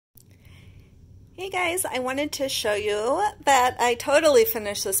Hey guys, I wanted to show you that I totally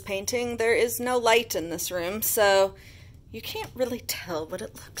finished this painting. There is no light in this room, so you can't really tell what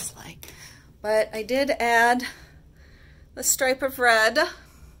it looks like. But I did add the stripe of red,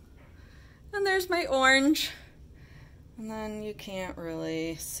 and there's my orange, and then you can't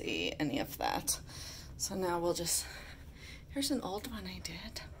really see any of that. So now we'll just, here's an old one I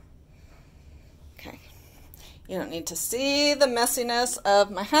did. Okay, you don't need to see the messiness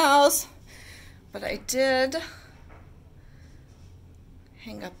of my house. But I did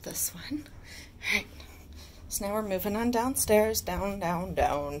hang up this one. All right, so now we're moving on downstairs, down, down,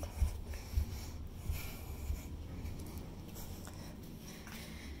 down.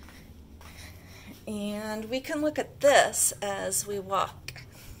 And we can look at this as we walk.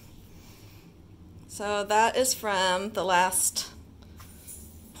 So that is from the last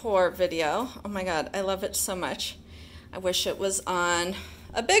pour video. Oh my God, I love it so much. I wish it was on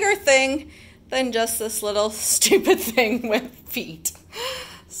a bigger thing than just this little stupid thing with feet.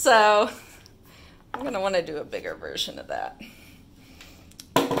 So I'm gonna wanna do a bigger version of that.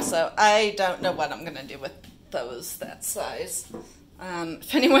 So I don't know what I'm gonna do with those that size.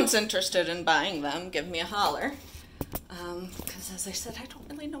 If anyone's interested in buying them, give me a holler. Because as I said, I don't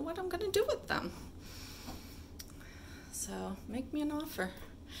really know what I'm gonna do with them. So make me an offer.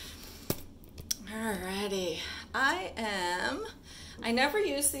 Alrighty, I never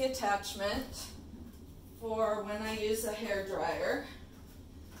use the attachment for when I use a hairdryer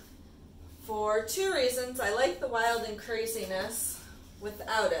for two reasons. I like the wild and craziness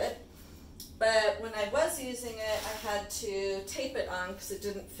without it, but when I was using it, I had to tape it on because it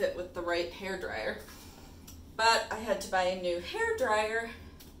didn't fit with the right hairdryer. But I had to buy a new hairdryer,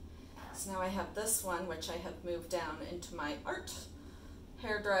 so now I have this one, which I have moved down into my art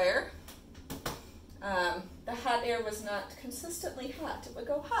hairdryer. The hot air was not consistently hot. It would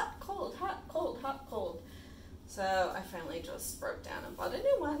go hot, cold, hot, cold, hot, cold. So I finally just broke down and bought a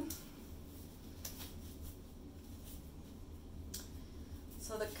new one.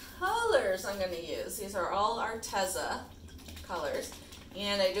 So the colors I'm going to use, these are all Arteza colors.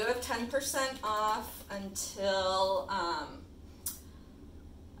 And I do have 10% off until, I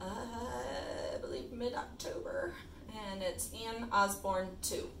believe mid-October. And it's in Osborne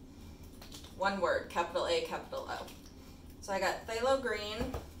 2. One word, capital A, capital O. So I got phthalo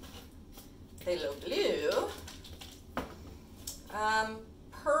green, phthalo blue,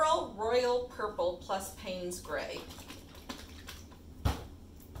 pearl royal purple plus Payne's gray.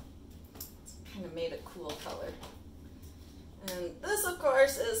 It's kind of made a cool color. And this, of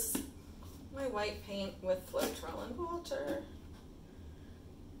course, is my white paint with Floetrol and water.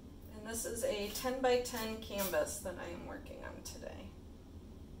 And this is a 10 by 10 canvas that I am working on today.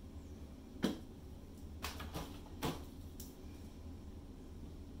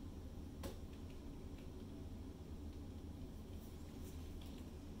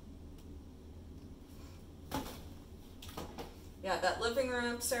 Yeah, that living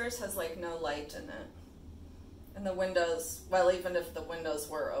room upstairs has like no light in it. And the windows, well, even if the windows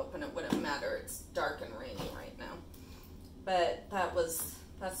were open, it wouldn't matter. It's dark and rainy right now. But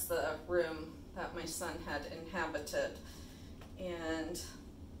that's the room that my son had inhabited. And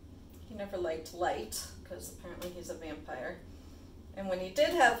he never liked light because apparently he's a vampire. And when he did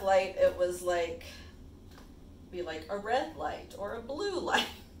have light, it was like, be like a red light or a blue light.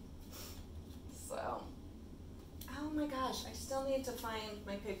 So. Oh my gosh, I still need to find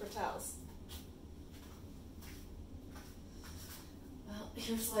my paper towels. Well,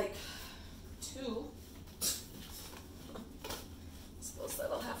 here's like 2. I suppose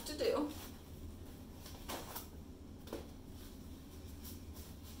that'll have to do.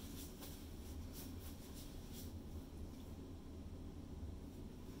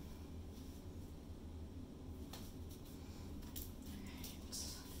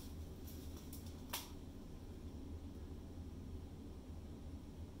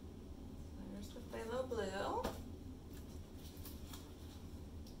 Phthalo blue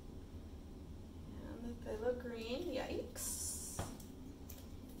and the phthalo green, yikes.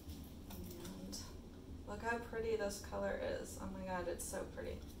 And look how pretty this color is. Oh my God, it's so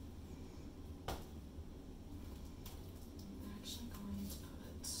pretty. I'm actually going to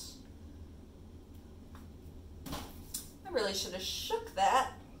put, I really should have shook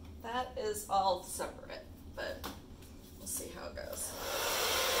that. That is all separate, but we'll see how it goes.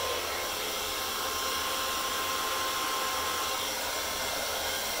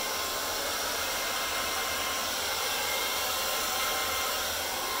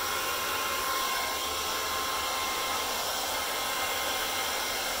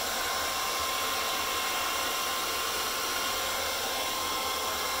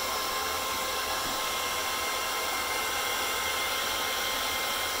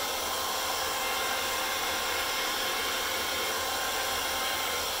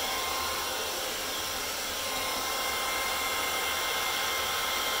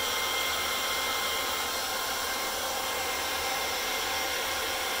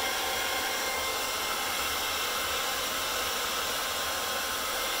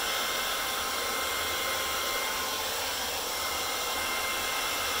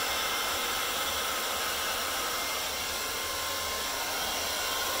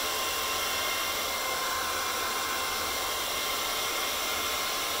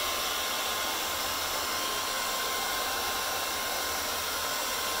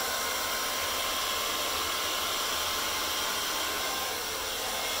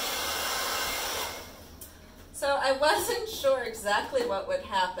 I wasn't sure exactly what would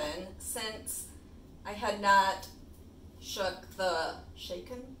happen since I had not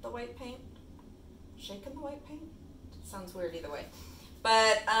shaken the white paint? Shaken the white paint? Sounds weird either way.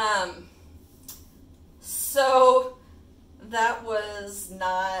 But, so that was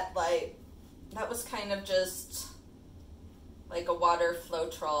not like, that was kind of just like a water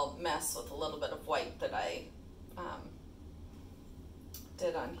Floetrol mess with a little bit of white that I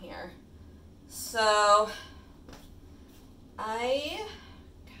did on here. So I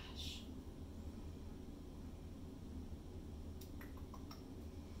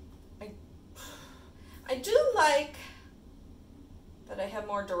do like that I have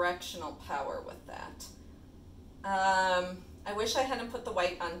more directional power with that. I wish I hadn't put the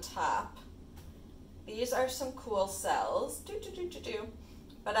white on top. These are some cool cells,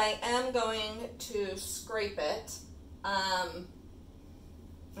 but I am going to scrape it and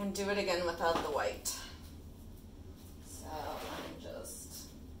do it again without the white. So I'm just...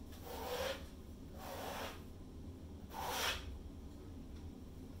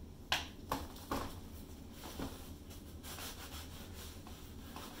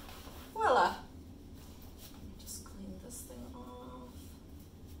 Voila! Just clean this thing off.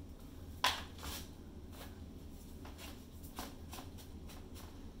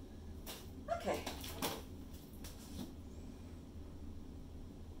 Okay.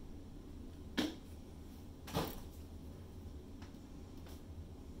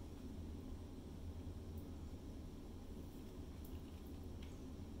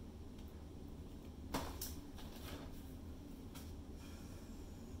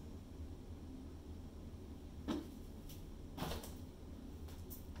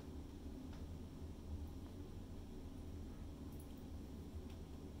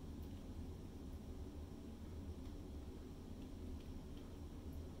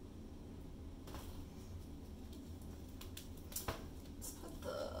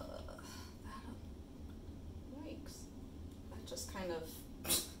 Just kind of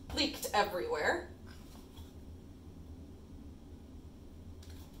leaked everywhere.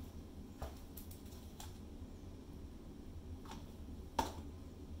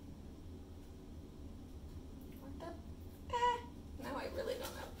 Now I really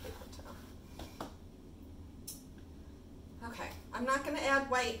don't have a paper towel. Okay, I'm not going to add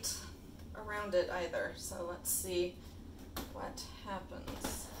white around it either, so let's see what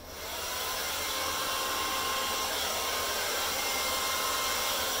happens.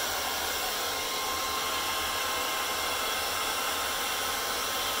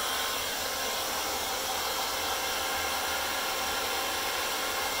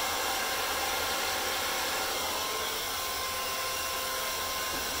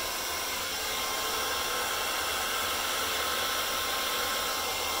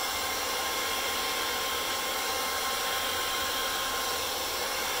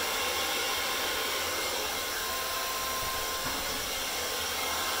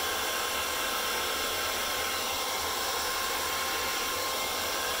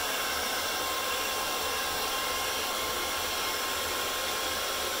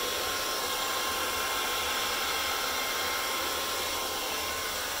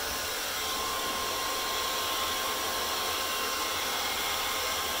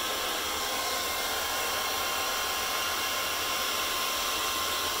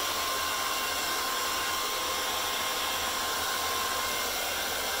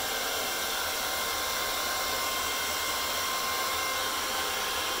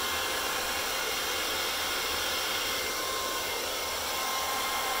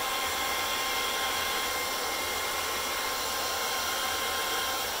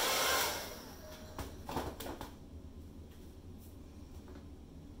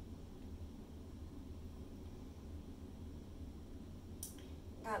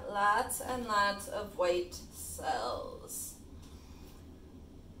 Got lots and lots of white cells.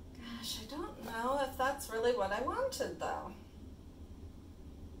 Gosh, I don't know if that's really what I wanted though.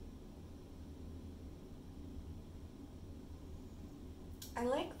 I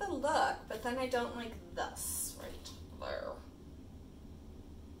like the look, but then I don't like this right there.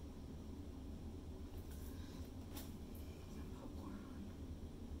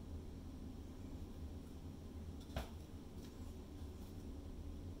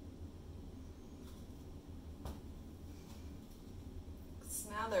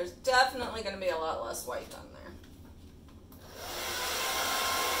 Now there's definitely going to be a lot less white on there.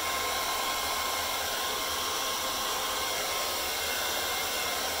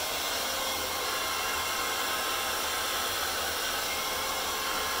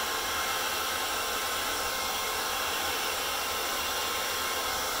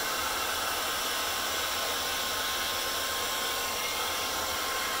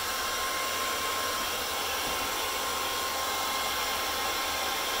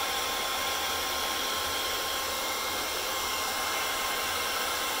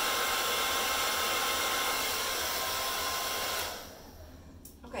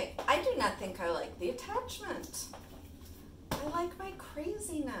 attachment. I like my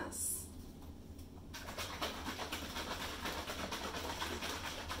craziness.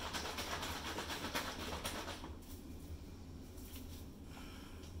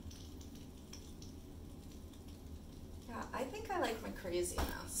 Yeah, I think I like my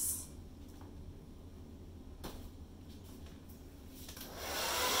craziness.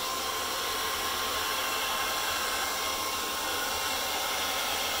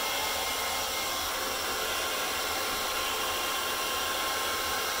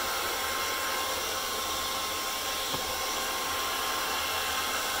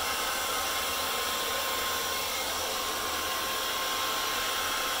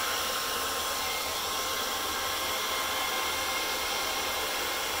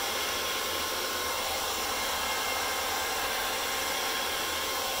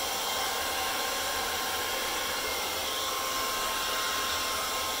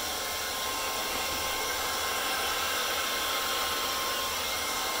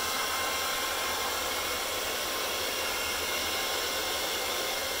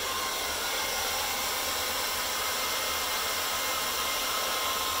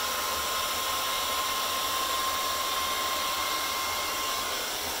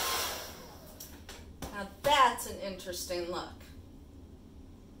 That's an interesting look.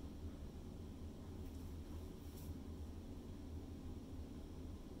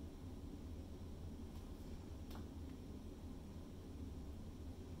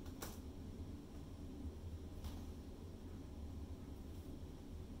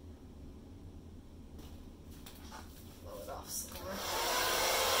 Blow it off some more.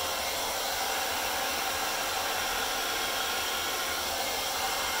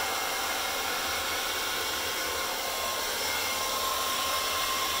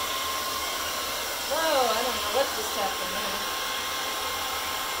 What just happened there?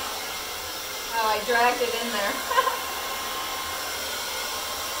 Oh, I dragged it in there.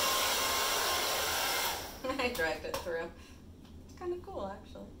 I dragged it through. It's kind of cool,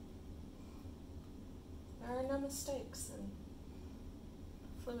 actually. There are no mistakes in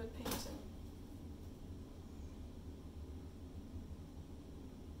fluid painting.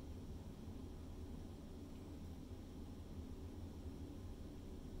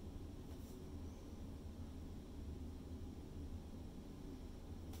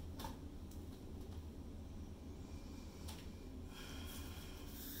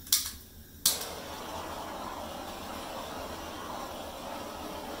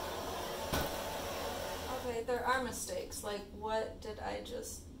 There are mistakes, like what did I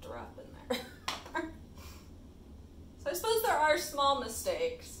just drop in there? So I suppose there are small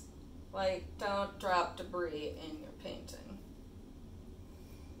mistakes, like don't drop debris in your painting.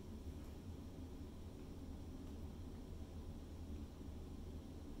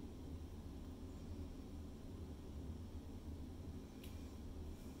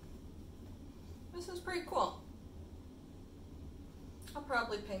 This is pretty cool. I'll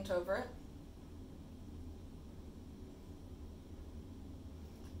probably paint over it.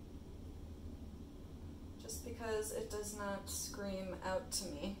 Because it does not scream out to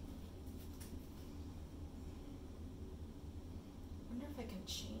me. I wonder if I can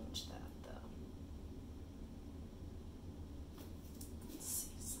change that though. Let's see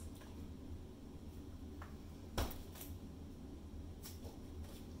something.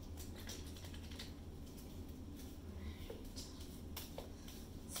 Right.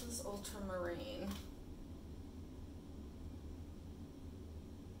 This is ultramarine.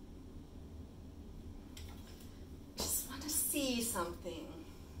 See something.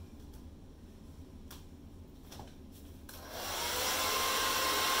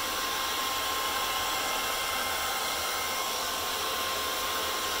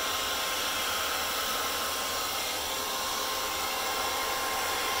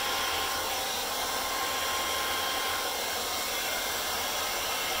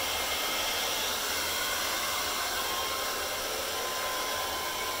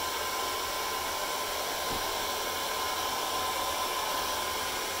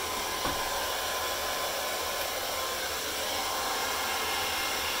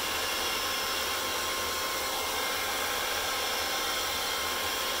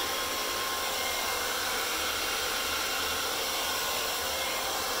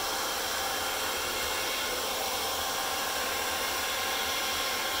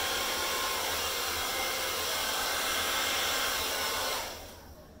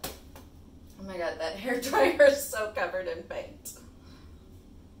 That hairdryer is so covered in paint.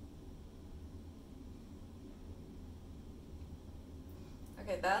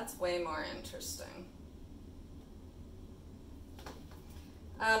 Okay, that's way more interesting.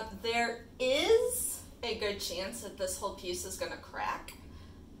 There is a good chance that this whole piece is going to crack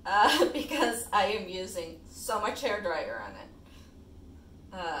because I am using so much hairdryer on it.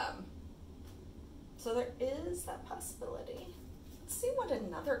 So there is that possibility. Let's see what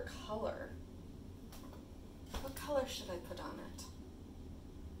another color. What color should I put on it?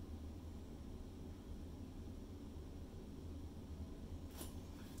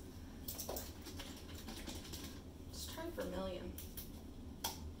 Let's try vermilion.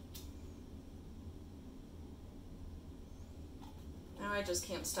 Now I just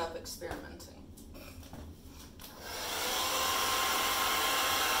can't stop experimenting.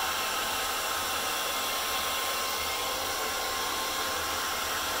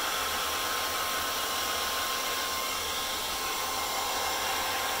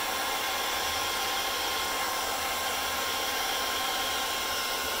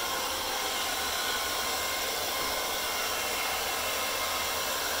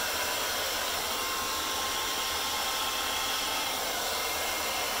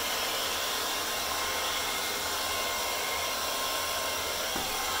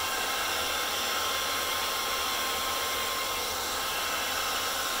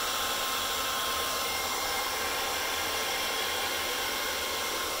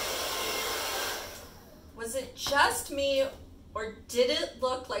 Was it just me, or did it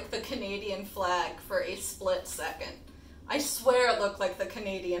look like the Canadian flag for a split second? I swear it looked like the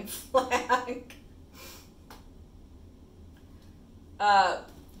Canadian flag.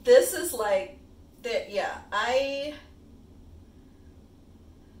 This is like, yeah,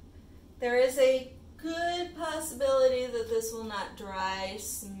 there is a good possibility that this will not dry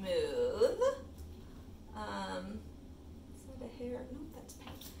smooth. Is that a hair? No, that's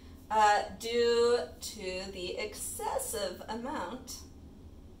paint. Due to the excessive amount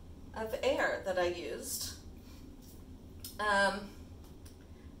of air that I used.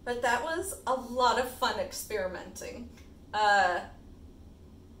 But that was a lot of fun experimenting.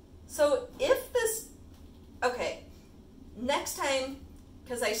 So if this, okay, next time,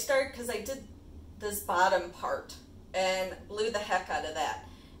 because I did this bottom part and blew the heck out of that.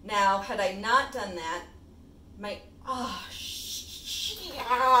 Now, had I not done that,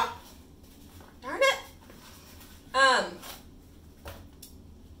 darn it.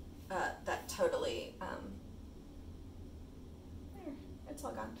 That totally, there, it's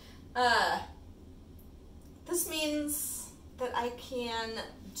all gone. This means that I can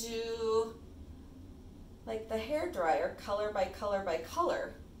do like the hairdryer color by color by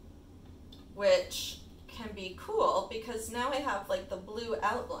color, which can be cool because now I have like the blue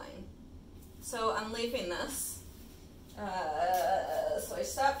outline. So I'm leaving this. So I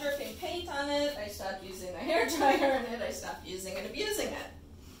stopped dripping paint on it, I stopped using the hairdryer in it, I stopped using and abusing it.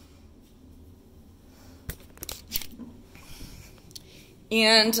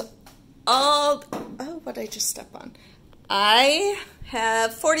 And oh, what did I just step on? I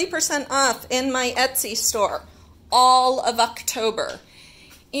have 40% off in my Etsy store all of October.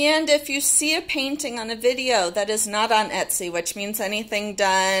 And if you see a painting on a video that is not on Etsy, which means anything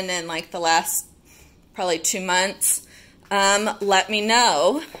done in like the last probably 2 months, let me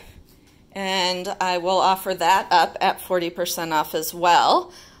know, and I will offer that up at 40% off as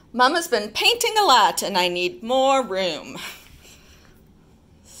well. Mama's been painting a lot, and I need more room.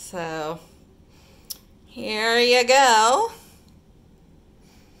 So, here you go.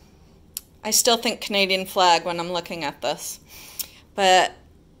 I still think Canadian flag when I'm looking at this. But,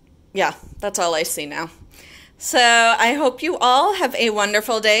 yeah, that's all I see now. So, I hope you all have a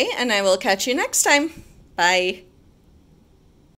wonderful day, and I will catch you next time. Bye.